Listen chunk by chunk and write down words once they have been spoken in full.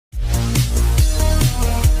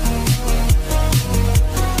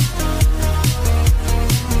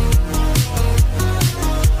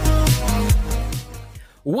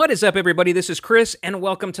What is up, everybody? This is Chris, and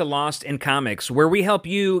welcome to Lost in Comics, where we help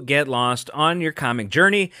you get lost on your comic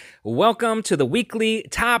journey. Welcome to the weekly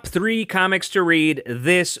top 3 comics to read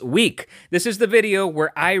this week. This is the video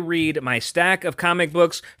where I read my stack of comic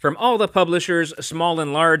books from all the publishers, small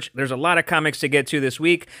and large. There's a lot of comics to get to this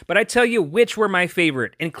week, but I tell you which were my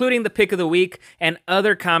favorite, including the pick of the week and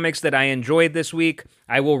other comics that I enjoyed this week.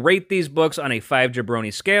 I will rate these books on a 5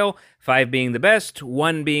 jabroni scale, 5 being the best,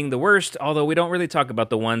 1 being the worst, although we don't really talk about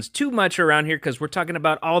the ones too much around here because we're talking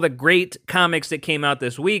about all the great comics that came out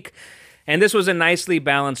this week. And this was a nicely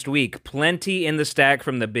balanced week. Plenty in the stack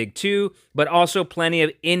from the big 2, but also plenty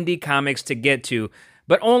of indie comics to get to.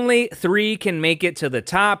 But only 3 can make it to the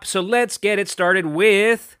top, so let's get it started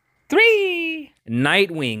with 3!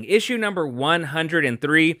 Nightwing, issue number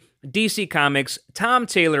 103, DC Comics, Tom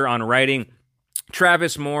Taylor on writing,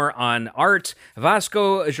 Travis Moore on art,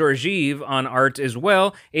 Vasco Georgiev on art as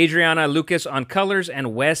well, Adriana Lucas on colors,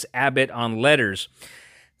 and Wes Abbott on letters.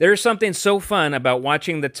 There's something so fun about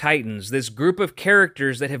watching the Titans, this group of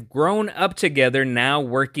characters that have grown up together now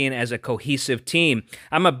working as a cohesive team.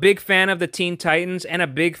 I'm a big fan of the Teen Titans and a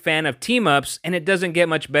big fan of team-ups, and it doesn't get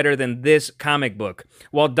much better than this comic book.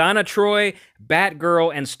 While Donna Troy,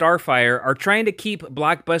 Batgirl, and Starfire are trying to keep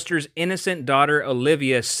Blockbuster's innocent daughter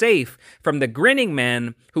Olivia safe from the Grinning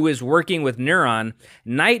Man who is working with Neuron,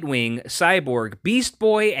 Nightwing, Cyborg, Beast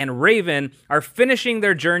Boy, and Raven are finishing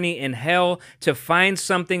their journey in hell to find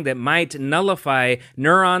something that might nullify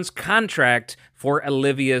Neuron's contract for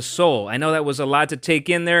Olivia's soul. I know that was a lot to take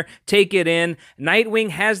in there. Take it in. Nightwing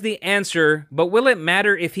has the answer, but will it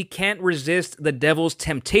matter if he can't resist the devil's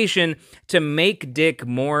temptation to make Dick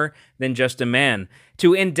more than just a man?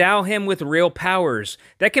 To endow him with real powers.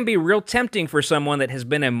 That can be real tempting for someone that has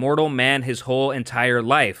been a mortal man his whole entire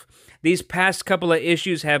life. These past couple of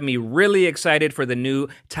issues have me really excited for the new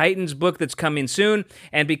Titans book that's coming soon,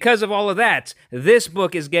 and because of all of that, this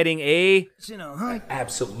book is getting a... I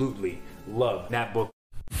absolutely love that book.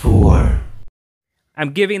 4.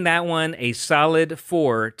 I'm giving that one a solid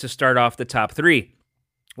 4 to start off the top 3,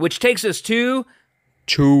 which takes us to...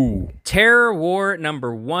 2. Terror War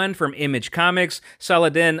number 1 from Image Comics,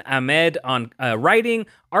 Saladin Ahmed on writing,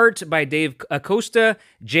 art by Dave Acosta,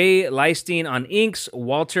 Jay Leistein on inks,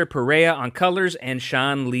 Walter Perea on colors, and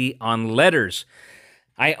Sean Lee on letters.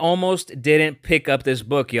 I almost didn't pick up this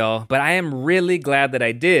book, y'all, but I am really glad that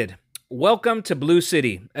I did. Welcome to Blue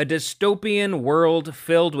City, a dystopian world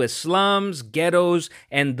filled with slums, ghettos,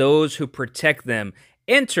 and those who protect them.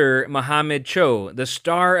 Enter Mohammed Cho, the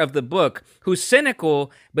star of the book, who's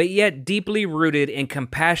cynical but yet deeply rooted in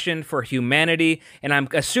compassion for humanity. And I'm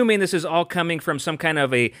assuming this is all coming from some kind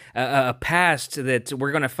of a past that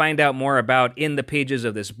we're going to find out more about in the pages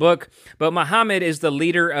of this book. But Mohammed is the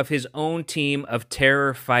leader of his own team of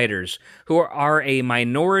terror fighters, who are a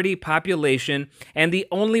minority population and the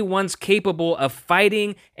only ones capable of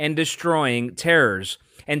fighting and destroying terrors.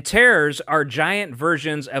 And terrors are giant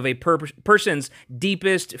versions of a person's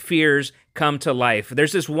deepest fears come to life.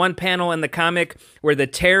 There's this one panel in the comic where the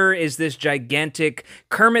terror is this gigantic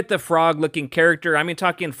Kermit the Frog-looking character. I mean,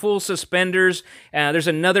 talking full suspenders. There's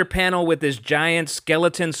another panel with this giant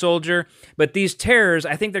skeleton soldier. But these terrors,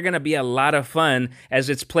 I think they're going to be a lot of fun as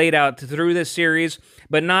it's played out through this series.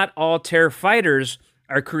 But not all terror fighters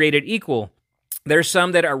are created equal. There's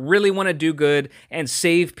some that really want to do good and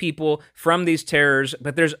save people from these terrors,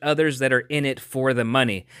 but there's others that are in it for the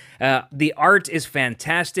money. The art is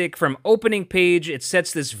fantastic. From opening page, it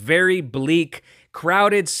sets this very bleak,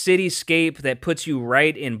 crowded cityscape that puts you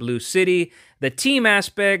right in Blue City. The team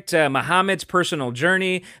aspect, Muhammad's personal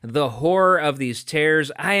journey, the horror of these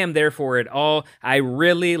terrors, I am there for it all. I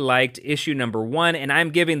really liked issue number 1, and I'm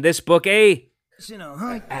giving this book a...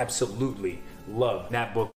 I absolutely love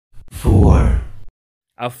that book. 4.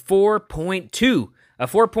 A 4.2. A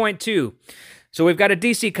 4.2. So we've got a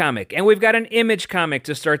DC comic, and we've got an Image comic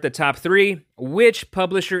to start the top 3. Which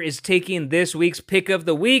publisher is taking this week's pick of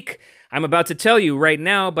the week? I'm about to tell you right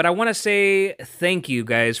now, but I want to say thank you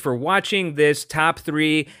guys for watching this top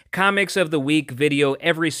 3 comics of the week video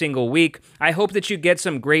every single week. I hope that you get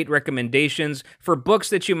some great recommendations for books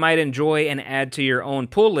that you might enjoy and add to your own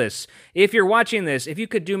pull lists. If you're watching this, if you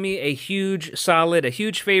could do me a huge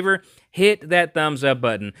favor, hit that thumbs up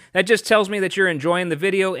button. That just tells me that you're enjoying the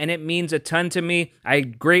video, and it means a ton to me. I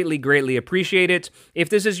greatly appreciate it. If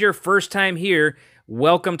this is your first time here,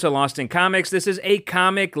 welcome to Lost in Comics. This is a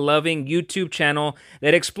comic-loving YouTube channel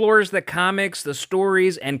that explores the comics, the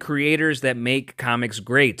stories, and creators that make comics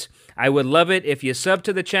great. I would love it if you sub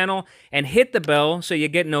to the channel and hit the bell so you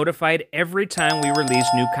get notified every time we release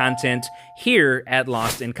new content here at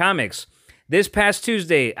Lost in Comics. This past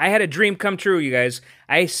Tuesday, I had a dream come true, you guys.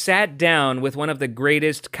 I sat down with one of the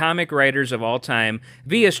greatest comic writers of all time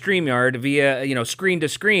via StreamYard, via, screen to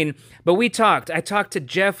screen. But we talked. I talked to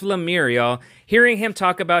Jeff Lemire, y'all. Hearing him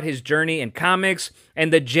talk about his journey in comics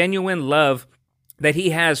and the genuine love that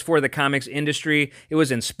he has for the comics industry. It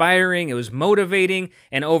was inspiring, it was motivating,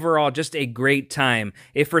 and overall just a great time.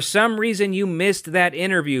 If for some reason you missed that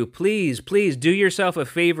interview, please do yourself a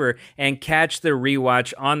favor and catch the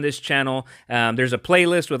rewatch on this channel. There's a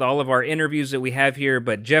playlist with all of our interviews that we have here,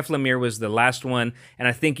 but Jeff Lemire was the last one, and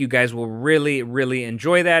I think you guys will really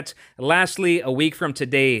enjoy that. Lastly, a week from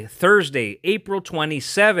today, Thursday, April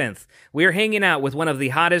 27th, we're hanging out with one of the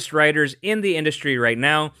hottest writers in the industry right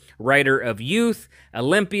now, writer of Youth,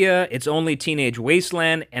 Olympia, It's Only Teenage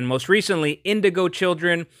Wasteland, and most recently, Indigo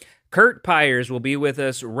Children. Kurt Pyers will be with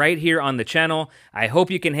us right here on the channel. I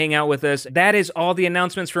hope you can hang out with us. That is all the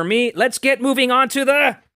announcements for me. Let's get moving on to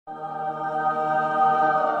the...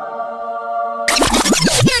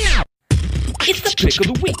 It's the pick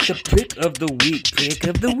of the week, the pick of the week, pick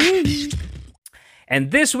of the week.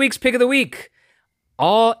 And this week's pick of the week...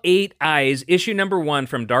 All 8 Eyes, issue number 1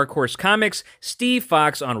 from Dark Horse Comics, Steve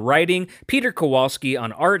Fox on writing, Peter Kowalski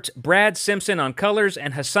on art, Brad Simpson on colors,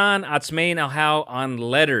 and Hassan Otsmane-Elhaou on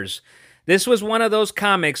letters. This was one of those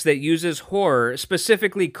comics that uses horror,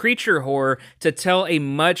 specifically creature horror, to tell a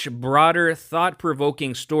much broader,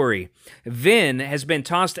 thought-provoking story. Vin has been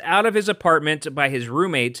tossed out of his apartment by his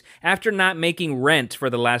roommate after not making rent for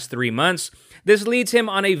the last 3 months. This leads him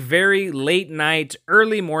on a very late night,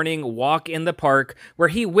 early morning walk in the park where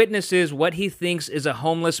he witnesses what he thinks is a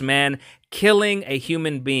homeless man killing a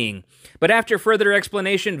human being. But after further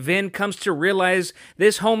explanation, Vin comes to realize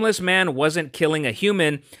this homeless man wasn't killing a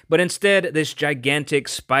human, but instead this gigantic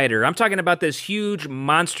spider. I'm talking about this huge,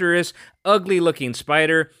 monstrous, ugly-looking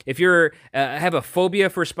spider. If you're have a phobia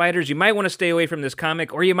for spiders, you might want to stay away from this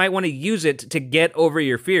comic, or you might want to use it to get over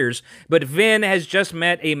your fears. But Vin has just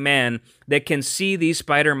met a man that can see these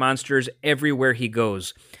spider monsters everywhere he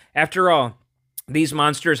goes. After all, these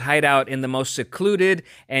monsters hide out in the most secluded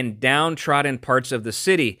and downtrodden parts of the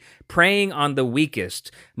city, preying on the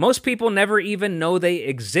weakest. Most people never even know they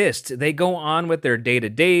exist. They go on with their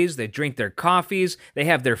day-to-days, they drink their coffees, they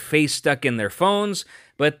have their face stuck in their phones,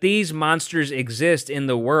 but these monsters exist in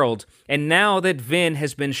the world. And now that Vin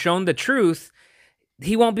has been shown the truth,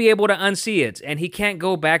 he won't be able to unsee it, and he can't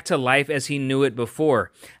go back to life as he knew it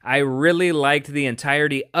before. I really liked the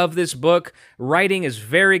entirety of this book. Writing is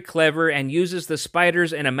very clever and uses the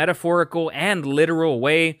spiders in a metaphorical and literal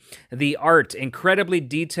way. The art, incredibly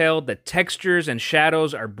detailed. The textures and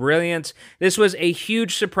shadows are brilliant. This was a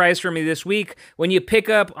huge surprise for me this week. When you pick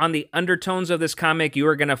up on the undertones of this comic, you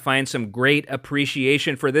are going to find some great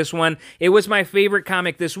appreciation for this one. It was my favorite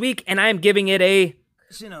comic this week, and I'm giving it a...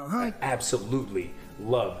 I absolutely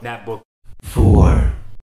love that book. 4.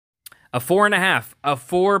 A 4.5, a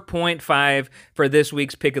 4.5 for this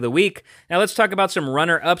week's pick of the week. Now let's talk about some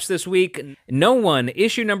runner-ups this week. No One,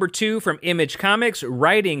 issue number 2 from Image Comics,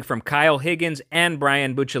 writing from Kyle Higgins and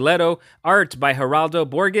Brian Buccellato, art by Geraldo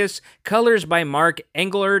Borges, colors by Mark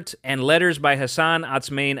Englert, and letters by Hassan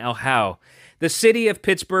Otsmane-Elhaou. The city of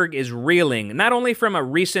Pittsburgh is reeling, not only from a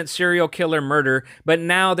recent serial killer murder, but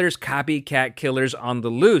now there's copycat killers on the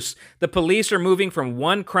loose. The police are moving from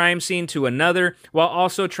one crime scene to another, while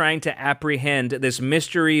also trying to apprehend this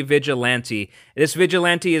mystery vigilante. This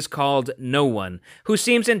vigilante is called No One, who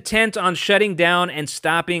seems intent on shutting down and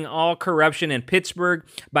stopping all corruption in Pittsburgh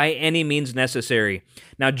by any means necessary.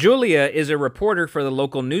 Now, Julia is a reporter for the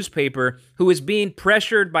local newspaper who is being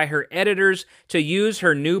pressured by her editors to use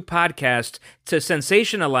her new podcast to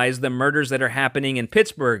sensationalize the murders that are happening in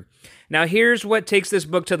Pittsburgh. Now, here's what takes this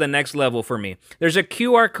book to the next level for me. There's a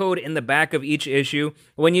QR code in the back of each issue.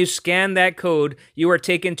 When you scan that code, you are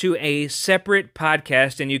taken to a separate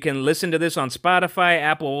podcast, and you can listen to this on Spotify,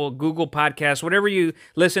 Apple, Google Podcasts, whatever you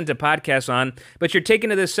listen to podcasts on, but you're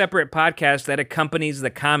taken to this separate podcast that accompanies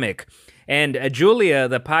the comic. And Julia,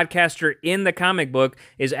 the podcaster in the comic book,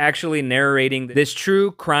 is actually narrating this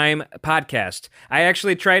true crime podcast. I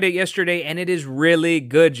actually tried it yesterday, and it is really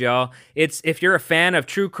good, y'all. If you're a fan of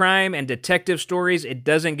true crime and detective stories, it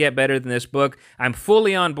doesn't get better than this book. I'm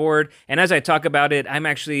fully on board, and as I talk about it, I'm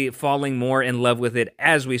actually falling more in love with it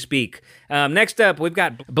as we speak. Next up, we've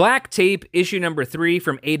got Black Tape, issue number 3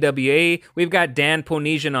 from AWA. We've got Dan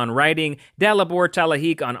Ponesian on writing, Dalibor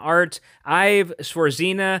Talahik on art, Ive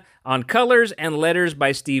Sforzina on colors, and letters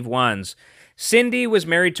by Steve Wands. Cindy was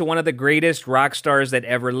married to one of the greatest rock stars that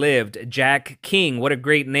ever lived, Jack King. What a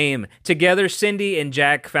great name. Together, Cindy and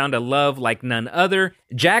Jack found a love like none other.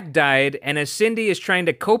 Jack died, and as Cindy is trying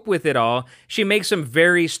to cope with it all, she makes some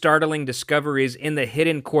very startling discoveries in the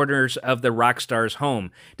hidden corners of the rock star's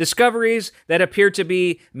home. Discoveries that appear to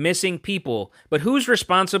be missing people. But who's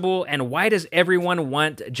responsible, and why does everyone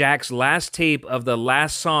want Jack's last tape of the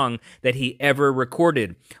last song that he ever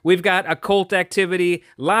recorded? We've got occult activity,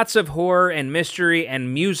 lots of horror and mystery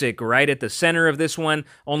and music right at the center of this one.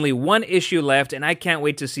 Only one issue left, and I can't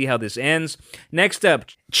wait to see how this ends. Next up,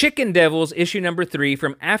 Chicken Devils, issue number 3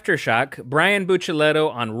 from Aftershock. Brian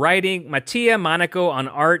Buccellato on writing, Mattia Monaco on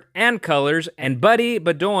art and colors, and Buddy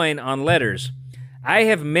Bedoin on letters. I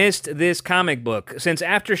have missed this comic book. Since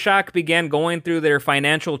Aftershock began going through their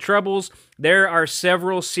financial troubles, there are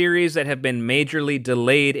several series that have been majorly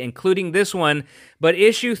delayed, including this one, but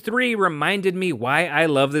issue 3 reminded me why I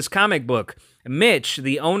love this comic book. Mitch,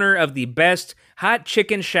 the owner of the best hot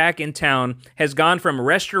chicken shack in town, has gone from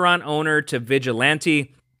restaurant owner to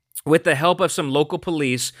vigilante, with the help of some local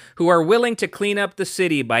police who are willing to clean up the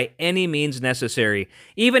city by any means necessary,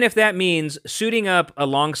 even if that means suiting up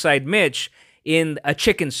alongside Mitch in a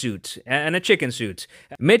chicken suit.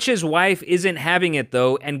 Mitch's wife isn't having it,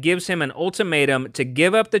 though, and gives him an ultimatum to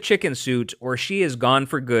give up the chicken suit or she is gone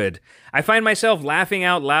for good. I find myself laughing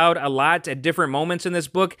out loud a lot at different moments in this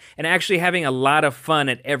book and actually having a lot of fun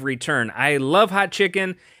at every turn. I love hot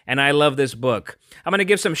chicken, and I love this book. I'm going to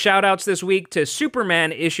give some shout-outs this week to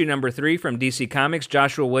Superman issue number 3 from DC Comics,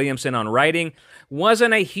 Joshua Williamson on writing.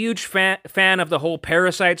 Wasn't a huge fan of the whole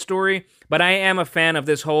Parasite story, but I am a fan of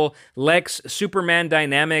this whole Lex-Superman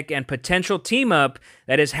dynamic and potential team-up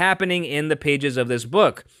that is happening in the pages of this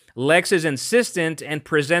book. Lex is insistent and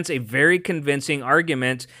presents a very convincing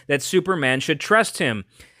argument that Superman should trust him.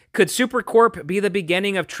 Could Supercorp be the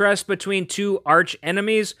beginning of trust between two arch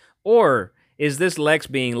enemies, or is this Lex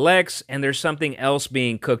being Lex and there's something else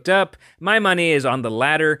being cooked up? My money is on the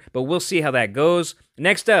latter, but we'll see how that goes.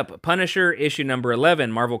 Next up, Punisher issue number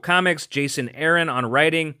 11, Marvel Comics, Jason Aaron on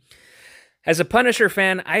writing. As a Punisher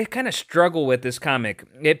fan, I kind of struggle with this comic.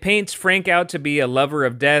 It paints Frank out to be a lover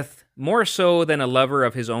of death, more so than a lover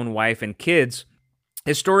of his own wife and kids.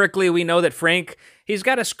 Historically, we know that Frank, he's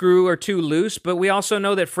got a screw or two loose, but we also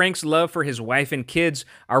know that Frank's love for his wife and kids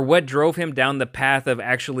are what drove him down the path of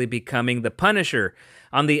actually becoming the Punisher.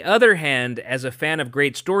 On the other hand, as a fan of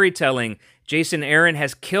great storytelling, Jason Aaron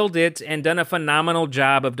has killed it and done a phenomenal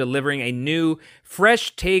job of delivering a new,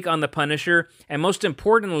 fresh take on the Punisher, and most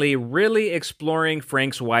importantly, really exploring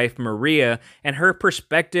Frank's wife, Maria, and her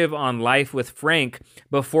perspective on life with Frank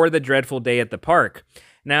before the dreadful day at the park.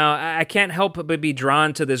 Now, I can't help but be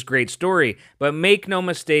drawn to this great story, but make no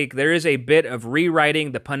mistake, there is a bit of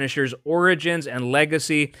rewriting the Punisher's origins and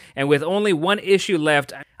legacy, and with only one issue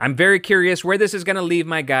left, I'm very curious where this is going to leave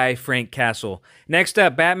my guy, Frank Castle. Next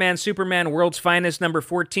up, Batman Superman World's Finest number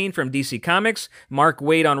 14 from DC Comics, Mark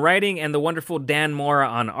Waid on writing, and the wonderful Dan Mora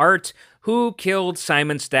on art. Who killed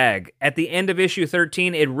Simon Stagg? At the end of issue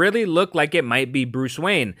 13, it really looked like it might be Bruce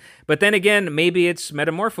Wayne. But then again, maybe it's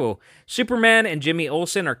Metamorpho. Superman and Jimmy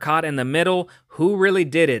Olsen are caught in the middle. Who really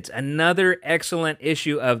did it? Another excellent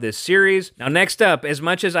issue of this series. Now, next up, as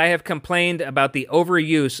much as I have complained about the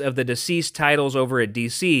overuse of the Deceased titles over at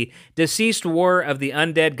DC, Deceased War of the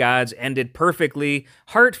Undead Gods ended perfectly,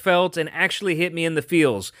 heartfelt, and actually hit me in the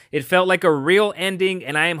feels. It felt like a real ending,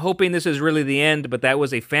 and I am hoping this is really the end, but that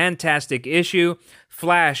was a fantastic issue.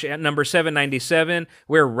 Flash at number 797.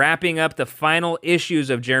 We're wrapping up the final issues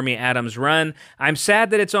of Jeremy Adams' run. I'm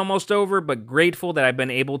sad that it's almost over, but grateful that I've been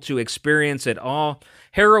able to experience it all.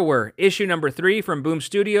 Harrower, issue number 3 from Boom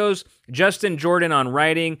Studios. Justin Jordan on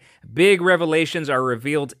writing. Big revelations are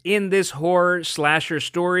revealed in this horror slasher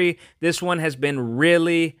story. This one has been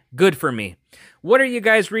really good for me. What are you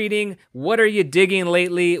guys reading? What are you digging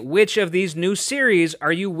lately? Which of these new series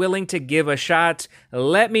are you willing to give a shot?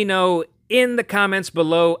 Let me know in the comments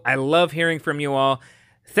below. I love hearing from you all.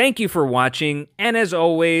 Thank you for watching, and as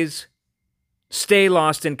always, stay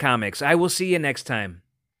lost in comics. I will see you next time.